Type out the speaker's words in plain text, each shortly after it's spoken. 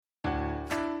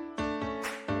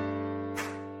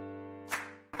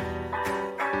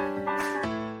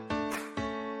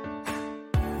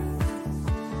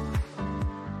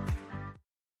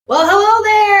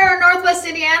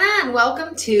Indiana, and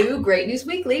welcome to Great News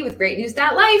Weekly with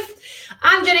GreatNews.Life.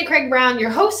 I'm Jenny Craig Brown, your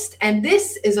host, and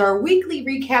this is our weekly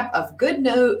recap of good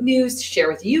news to share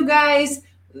with you guys,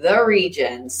 the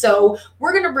region. So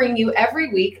we're going to bring you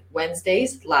every week,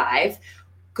 Wednesdays, live,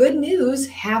 good news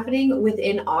happening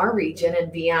within our region and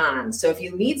beyond. So if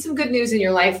you need some good news in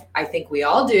your life, I think we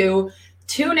all do,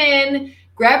 tune in.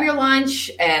 Grab your lunch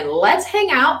and let's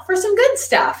hang out for some good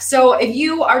stuff. So if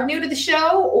you are new to the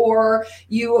show or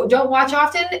you don't watch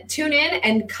often, tune in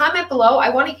and comment below. I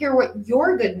want to hear what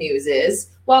your good news is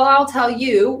while I'll tell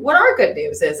you what our good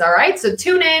news is. All right. So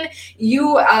tune in.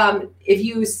 If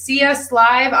you see us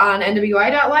live on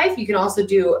NWI.life, you can also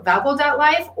do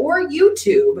Valpo.life or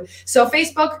YouTube. So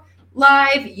Facebook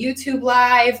Live, YouTube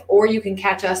Live, or you can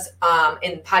catch us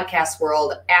in podcast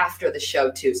world after the show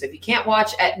too. So if you can't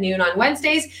watch at noon on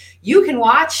Wednesdays, you can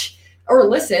watch or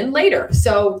listen later.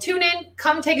 So tune in,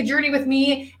 come take a journey with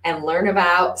me and learn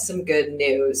about some good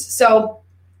news. So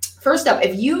first up,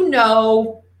 if you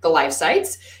know the Life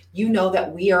Sites, you know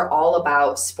that we are all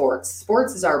about sports.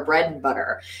 Sports is our bread and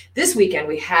butter. This weekend,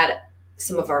 we had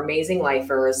some of our amazing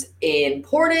lifers in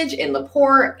Portage, in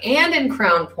LaPorte, and in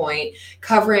Crown Point,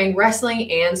 covering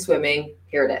wrestling and swimming.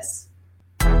 Here it is.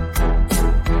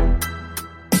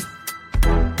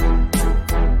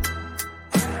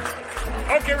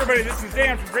 Okay, everybody, this is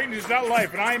Dan from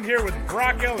GreatNews.Life, and I am here with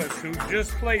Brock Ellis, who just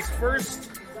placed first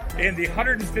in the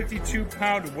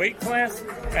 152-pound weight class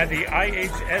at the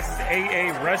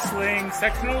IHSAA Wrestling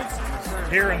Sectionals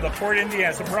here in LaPorte,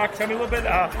 Indiana. So, Brock, tell me a little bit,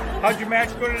 how'd your match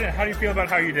go today, and how do you feel about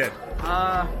how you did?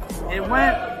 It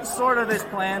went sort of as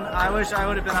planned. I wish I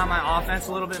would have been on my offense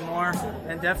a little bit more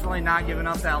and definitely not giving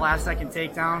up that last-second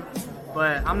takedown.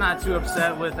 But I'm not too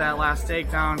upset with that last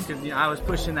takedown because I was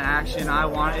pushing the action. It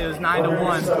was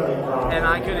 9-1, and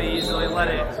I could have easily let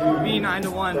it be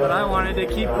 9-1. But I wanted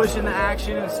to keep pushing the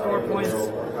action and score points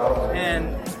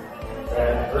and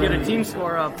get a team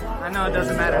score up. I know it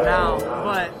doesn't matter now,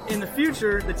 but in the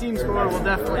future, the team score will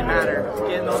definitely matter.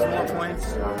 Getting those more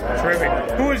points. Terrific.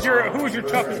 Who was your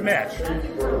toughest match?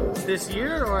 This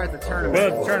year or at the tournament?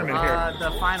 Well, at the tournament here.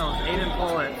 The finals. Aiden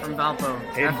Pollitt from Valpo.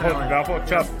 Aiden Pollitt from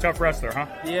Valpo. Tough wrestler, huh?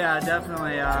 Yeah,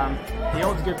 definitely. He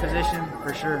holds a good position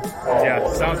for sure.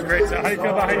 Yeah, sounds great. So how do you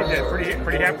feel about how you did?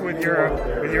 Pretty happy with your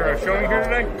showing here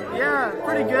today? Yeah,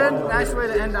 pretty good. Nice way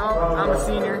to end out. I'm a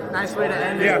senior. Nice way to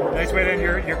end it. Yeah, nice way to end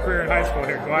your career in high school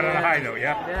here. Go out on a high note,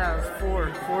 yeah? Yeah, it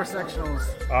was four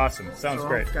sectionals. Awesome. Sounds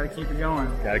great. Got to keep it going.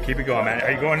 Got to keep it going, man.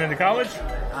 Are you going into college?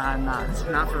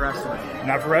 Not for wrestling.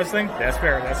 Not for wrestling? That's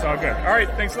fair. That's all good. All right,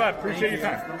 thanks a lot. Appreciate your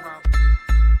time.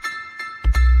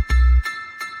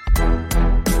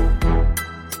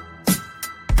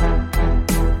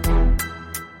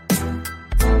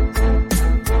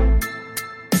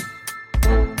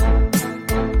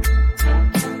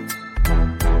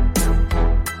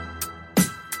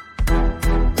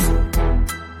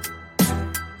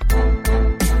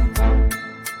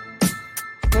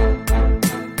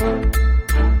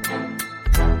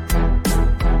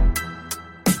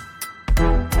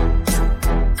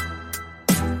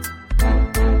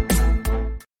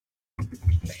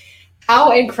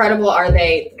 How incredible are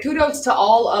they? Kudos to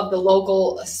all of the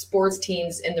local sports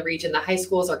teams in the region. The high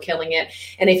schools are killing it.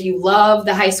 And if you love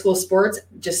the high school sports,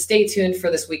 just stay tuned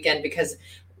for this weekend because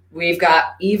we've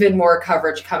got even more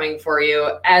coverage coming for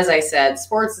you. As I said,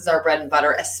 sports is our bread and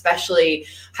butter, especially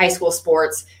high school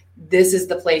sports. This is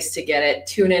the place to get it.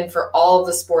 Tune in for all of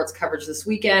the sports coverage this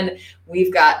weekend.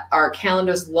 We've got our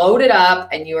calendars loaded up,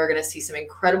 and you are going to see some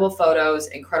incredible photos,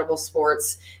 incredible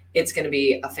sports. It's going to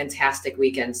be a fantastic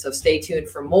weekend. So stay tuned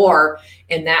for more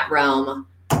in that realm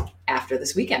after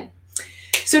this weekend.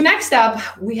 So next up,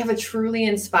 we have a truly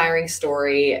inspiring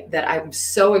story that I'm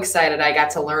so excited I got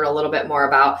to learn a little bit more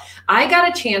about. I got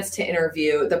a chance to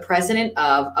interview the president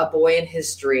of A Boy and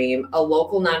His Dream, a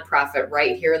local nonprofit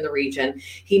right here in the region.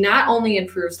 He not only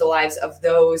improves the lives of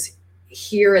those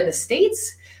here in the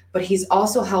States, but he's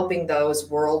also helping those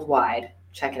worldwide.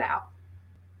 Check it out.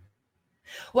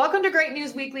 Welcome to Great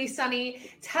News Weekly, Sonny.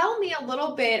 Tell me a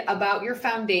little bit about your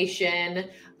foundation,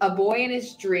 A Boy and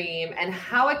His Dream, and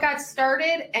how it got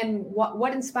started and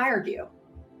what inspired you.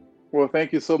 Well,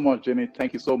 thank you so much, Jenny.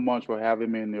 Thank you so much for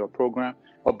having me in your program.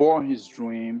 A Boy and His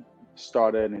Dream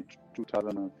started in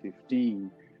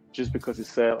 2015. Just because it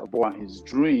said A Boy and His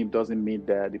Dream doesn't mean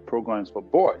that the program is for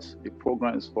boys. The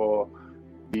program is for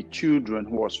the children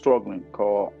who are struggling,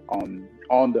 called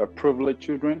underprivileged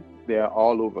children. They are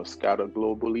all over, scattered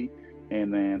globally,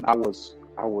 and then I was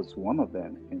one of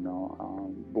them.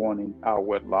 Born in our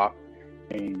wedlock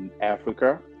in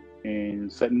Africa,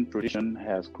 and certain tradition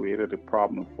has created a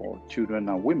problem for children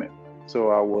and women.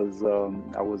 So I was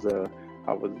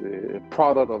I was a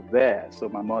product of that. So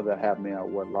my mother had me at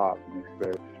wedlock in a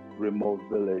very remote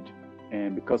village.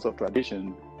 And because of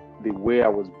tradition, the way I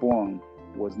was born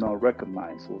was not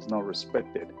recognized, was not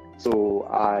respected. So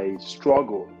I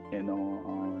struggled,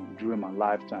 during my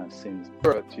lifetime since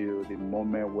birth to the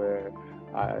moment where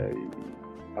I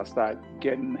started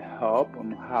getting help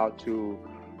on how to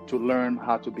learn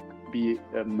how to be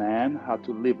a man, how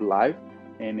to live life,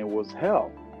 and it was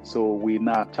help. So we're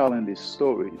now telling this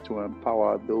story to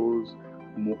empower those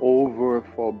over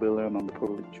 4 billion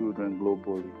underprivileged children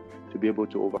globally to be able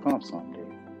to overcome someday.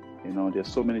 There's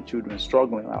so many children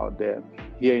struggling out there,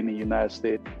 here in the United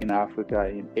States, in Africa,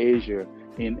 in Asia,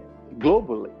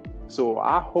 globally. So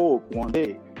I hope one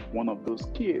day one of those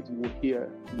kids will hear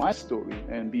my story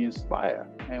and be inspired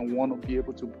and want to be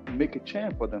able to make a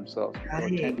change for themselves. Right.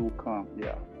 Change will come.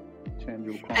 Yeah, change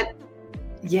will come.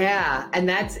 And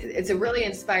it's a really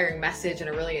inspiring message and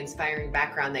a really inspiring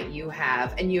background that you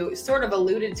have. And you sort of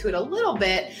alluded to it a little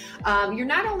bit. You're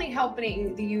not only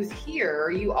helping the youth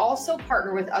here, you also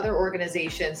partner with other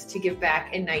organizations to give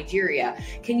back in Nigeria.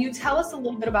 Can you tell us a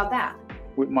little bit about that?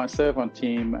 With myself and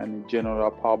team and the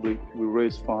general public, we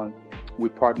raise funds. We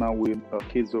partner with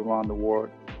kids around the world.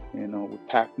 We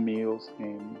pack meals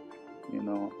and,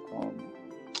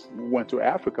 we went to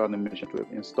Africa on a mission trip,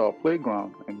 install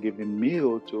playground and giving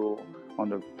meal to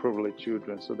underprivileged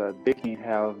children so that they can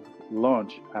have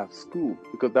lunch at school,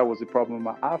 because that was the problem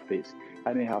I faced.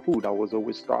 I didn't have food. I was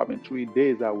always starving. 3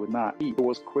 days I would not eat. It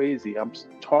was crazy. I'm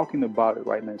talking about it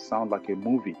right now. It sounds like a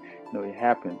movie. It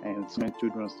happened, and so many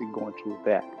children are still going through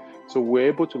that. So we're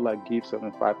able to give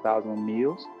 75,000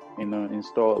 meals and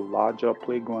install a larger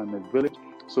playground in the village.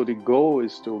 So the goal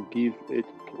is to give it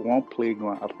one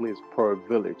playground at least per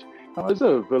village. Now, it's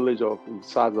a village of the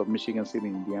size of Michigan City,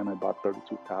 Indiana, about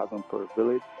 32,000 per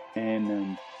village.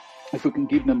 And if we can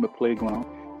give them a playground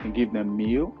and give them a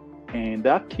meal, and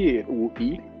that kid will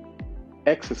eat,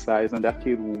 exercise, and that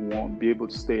kid will be able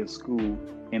to stay in school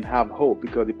and have hope,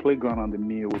 because the playground and the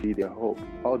meal will be their hope.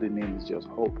 All they need is just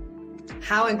hope.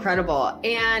 How incredible.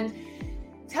 And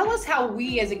tell us how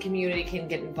we as a community can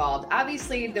get involved.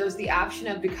 Obviously, there's the option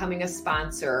of becoming a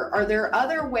sponsor. Are there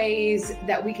other ways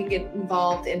that we can get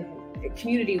involved in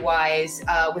community-wise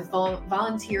with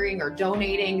volunteering or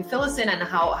donating? Fill us in on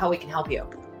how we can help you.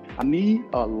 I need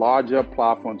a larger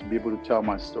platform to be able to tell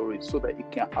my story so that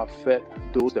it can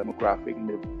affect those demographics in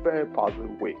a very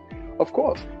positive way. Of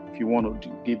course, if you want to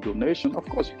give donation, of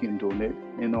course you can donate.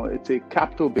 It's a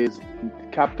capital-based,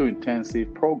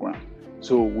 capital-intensive program.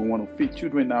 So we want to feed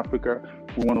children in Africa.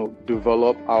 We want to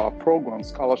develop our program,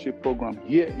 scholarship program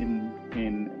here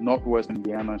in Northwest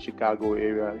Indiana, Chicago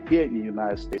area, here in the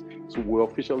United States. So we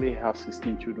officially have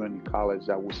 16 children in college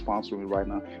that we're sponsoring right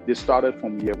now. They started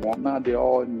from year 1. Now they're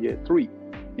all in year 3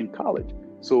 in college.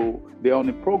 So they're on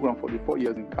the program for the 4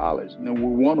 years in college. And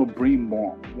we want to bring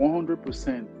more.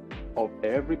 100% of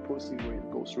every proceeds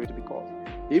goes straight to the cause.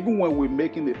 Even when we're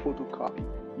making the photocopy,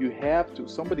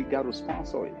 somebody got to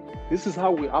sponsor it. This is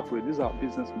how we operate. This is our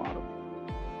business model.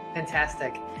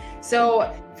 Fantastic.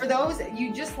 So for those,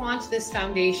 you just launched this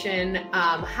foundation.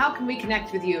 How can we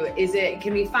connect with you?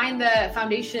 Can we find the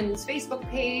foundation's Facebook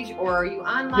page, or are you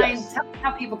online? Yes. Tell me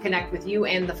how people connect with you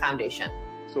and the foundation.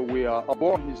 So we are A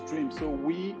Boy and His Dream. So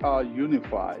we are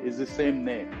unified. It's the same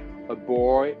name. A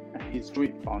Boy and His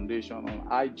Dream Foundation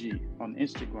on IG, on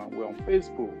Instagram. We're on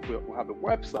Facebook. We have a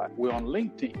website. We're on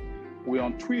LinkedIn. We're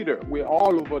on Twitter. We're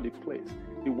all over the place.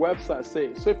 The website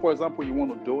says, say for example, you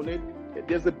want to donate,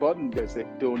 there's a button that says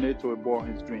donate to A Boy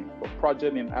and His Dream, for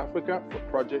project in Africa, for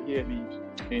project here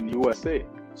in USA.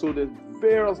 So there's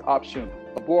various options.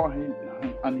 A Boy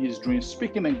and His Dream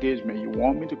speaking engagement. You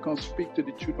want me to come speak to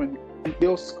the children in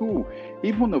their school,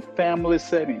 even a family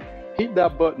setting. Hit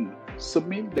that button,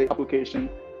 submit the application.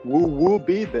 We will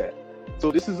be there.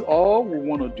 So this is all we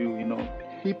want to do.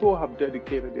 People have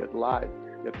dedicated their life,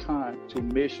 their time to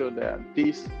make sure that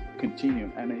this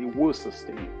continue and it will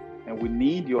sustain. And we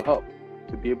need your help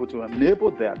to be able to enable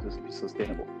that to be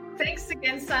sustainable. Thanks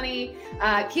again, Sonny.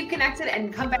 Keep connected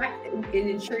and come back and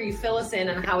ensure you fill us in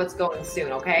on how it's going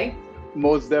soon, okay?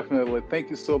 Most definitely. Thank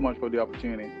you so much for the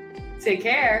opportunity. Take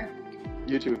care.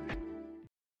 You too.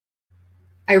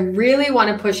 I really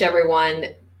want to push everyone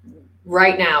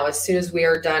right now, as soon as we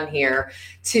are done here,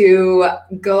 to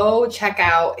go check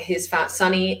out his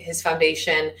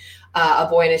foundation, A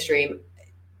Boy and His Dream.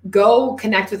 Go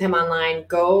connect with him online.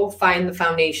 Go find the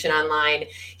foundation online.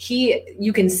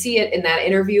 You can see it in that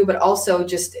interview, but also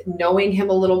just knowing him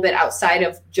a little bit outside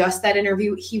of just that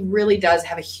interview, he really does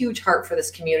have a huge heart for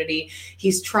this community.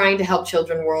 He's trying to help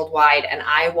children worldwide, and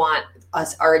I want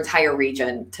us, our entire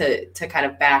region, to kind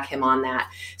of back him on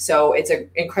that. So it's an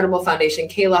incredible foundation.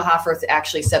 Kayla Hofferth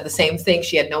actually said the same thing.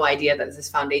 She had no idea that this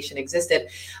foundation existed,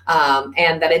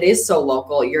 and that it is so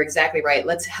local. You're exactly right.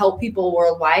 Let's help people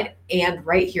worldwide and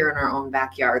right here in our own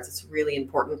backyards. It's really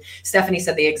important. Stephanie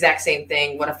said the exact same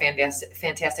thing. What a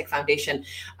fantastic foundation.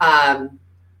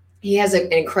 He has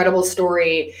an incredible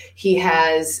story. He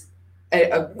has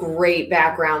a great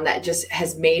background that just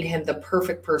has made him the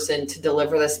perfect person to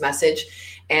deliver this message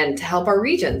and to help our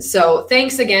region. So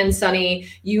thanks again, Sonny.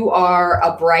 You are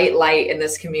a bright light in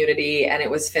this community, and it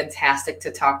was fantastic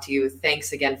to talk to you.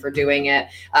 Thanks again for doing it.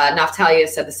 Naftalia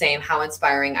said the same. How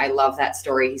inspiring. I love that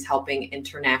story. He's helping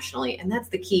internationally, and that's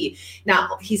the key.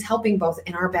 Now, he's helping both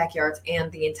in our backyards and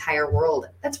the entire world.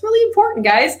 That's really important,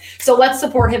 guys. So let's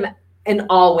support him in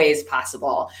all ways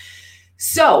possible.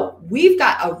 So we've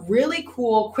got a really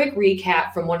cool quick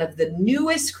recap from one of the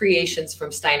newest creations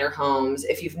from Steiner Homes.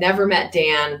 If you've never met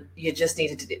Dan, you just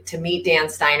need to meet Dan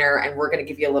Steiner, and we're going to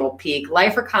give you a little peek.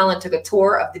 Lifer Colin took a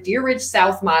tour of the Deer Ridge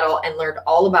South model and learned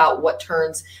all about what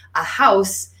turns a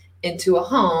house into a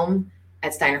home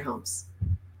at Steiner Homes.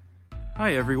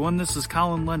 Hi everyone, this is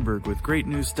Colin Lundberg with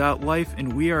GreatNews.Life,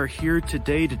 and we are here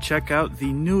today to check out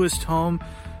the newest home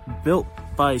built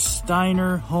by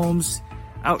Steiner Homes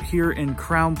out here in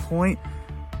Crown Point.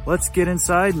 Let's get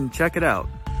inside and check it out.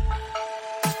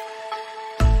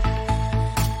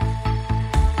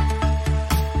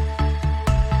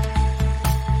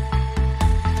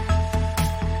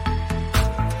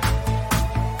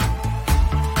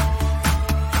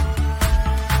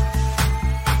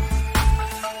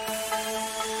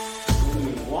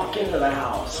 When you walk into the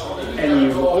house and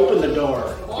you open the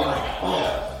door, you're like,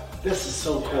 oh, this is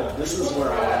so cool. This is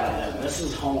where I want to live. This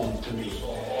is home to me.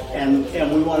 And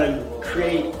we want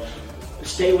to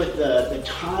stay with the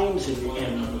times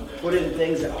and put in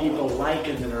things that people like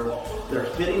and that are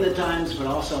fitting the times, but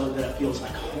also that it feels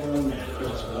like home and it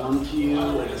feels warm to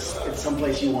you. It's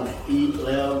someplace you want to eat,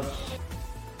 live.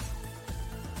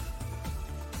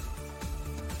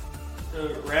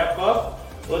 To wrap up,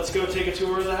 let's go take a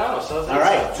tour of the house. How's that All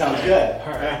right, sound? sounds good.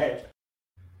 All right.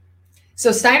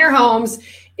 So Steiner Homes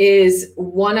is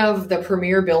one of the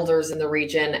premier builders in the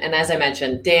region. And as I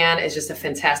mentioned, Dan is just a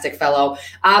fantastic fellow.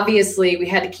 Obviously, we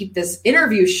had to keep this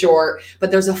interview short,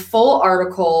 but there's a full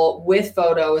article with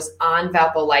photos on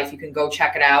Valpo Life. You can go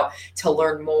check it out to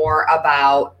learn more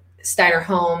about Steiner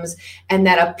Homes and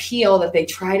that appeal that they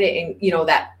try to,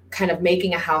 that kind of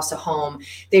making a house a home.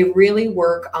 They really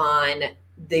work on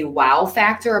the wow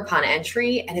factor upon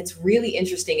entry. And it's really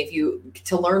interesting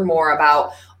to learn more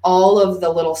about all of the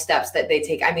little steps that they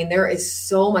take. I mean, there is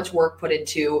so much work put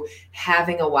into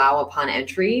having a wow upon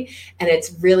entry, and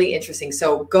it's really interesting.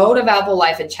 So go to Valpo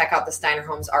Life and check out the Steiner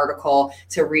Homes article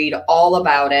to read all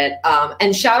about it.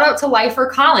 And shout out to Lifer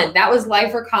Colin. That was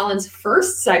Lifer Colin's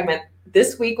first segment.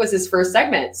 This week was his first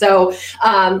segment. So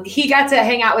he got to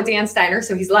hang out with Dan Steiner,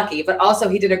 so he's lucky, but also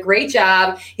he did a great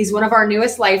job. He's one of our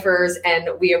newest lifers, and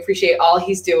we appreciate all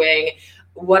he's doing.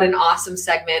 What an awesome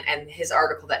segment. And his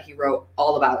article that he wrote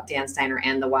all about Dan Steiner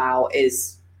and the wow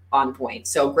is on point.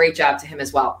 So great job to him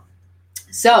as well.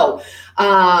 So,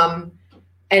 and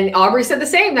Aubrey said the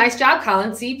same. Nice job,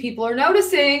 Colin. See, people are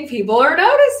noticing.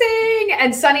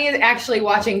 And Sonny is actually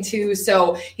watching too.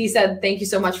 So he said, thank you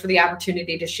so much for the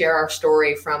opportunity to share our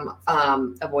story from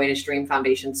A Voyage Dream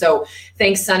Foundation. So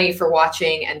thanks, Sonny, for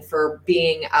watching and for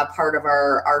being a part of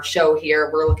our show here.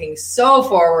 We're looking so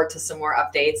forward to some more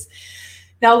updates.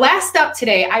 Now, last up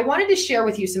today, I wanted to share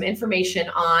with you some information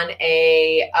on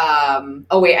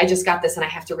I just got this and I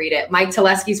have to read it. Mike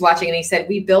Teleski's watching and he said,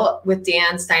 we built with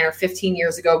Dan Steiner 15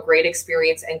 years ago, great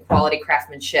experience and quality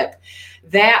craftsmanship.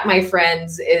 That, my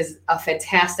friends, is a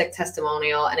fantastic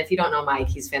testimonial. And if you don't know Mike,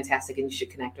 he's fantastic and you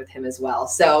should connect with him as well.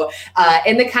 So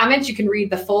in the comments, you can read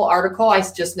the full article. I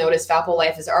just noticed Valpo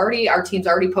Life our team's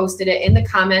already posted it in the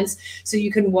comments. So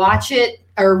you can watch it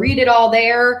or read it all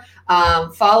there.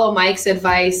 Follow Mike's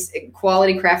advice,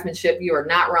 quality craftsmanship. You are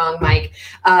not wrong, Mike.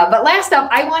 But last up,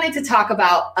 I wanted to talk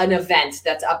about an event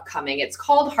that's upcoming. It's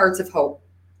called Hearts of Hope.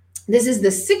 This is the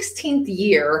 16th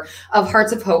year of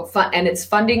Hearts of Hope, and its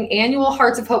funding annual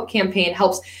Hearts of Hope campaign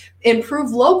helps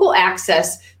improve local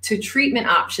access to treatment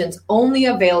options only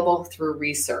available through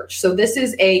research. So this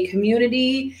is a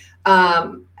community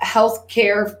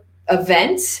healthcare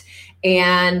event.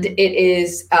 And it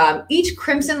is each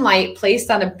crimson light placed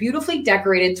on a beautifully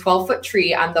decorated 12-foot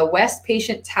tree on the West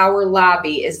Patient Tower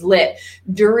lobby is lit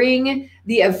during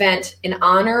the event in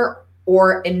honor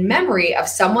or in memory of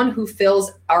someone who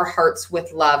fills our hearts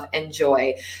with love and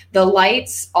joy. The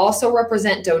lights also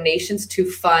represent donations to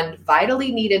fund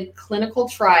vitally needed clinical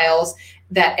trials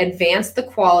that advance the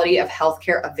quality of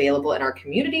healthcare available in our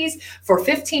communities. For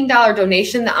 $15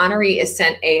 donation, the honoree is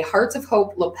sent a Hearts of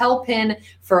Hope lapel pin.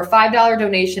 For a $5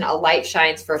 donation, a light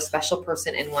shines for a special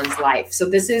person in one's life. So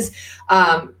this is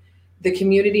the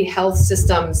community health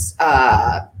systems,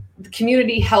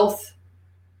 community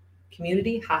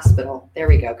hospital. There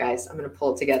we go, guys. I'm going to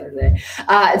pull it together today.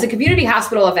 It's a community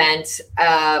hospital event.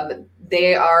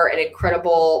 They are an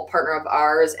incredible partner of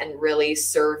ours and really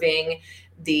serving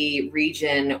the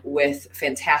region with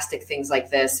fantastic things like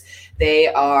this. They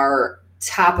are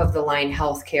top of the line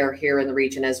healthcare here in the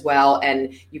region as well.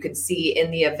 And you can see in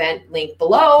the event link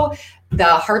below the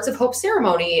Hearts of Hope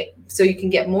ceremony. So you can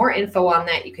get more info on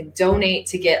that. You can donate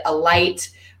to get a light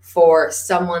for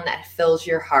someone that fills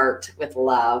your heart with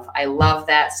love. I love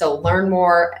that. So learn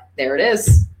more. There it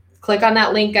is. Click on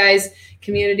that link, guys.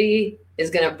 Community is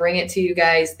going to bring it to you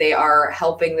guys. They are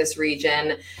helping this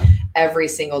region every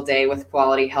single day with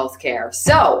quality health care.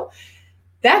 So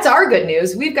that's our good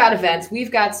news. We've got events,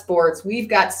 we've got sports, we've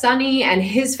got Sonny and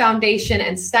his foundation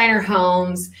and Steiner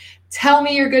Homes. Tell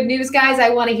me your good news, guys.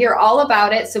 I want to hear all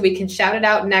about it so we can shout it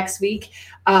out next week.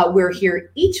 We're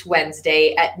here each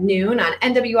Wednesday at noon on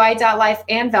NWI.life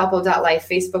and Valpo.life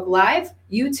Facebook Live,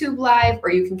 YouTube Live,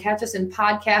 or you can catch us in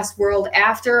podcast world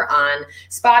after on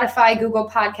Spotify, Google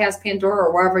Podcast, Pandora,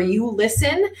 or wherever you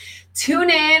listen. Tune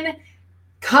in.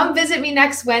 Come visit me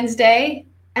next Wednesday,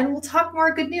 and we'll talk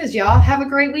more good news, y'all. Have a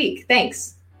great week.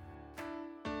 Thanks.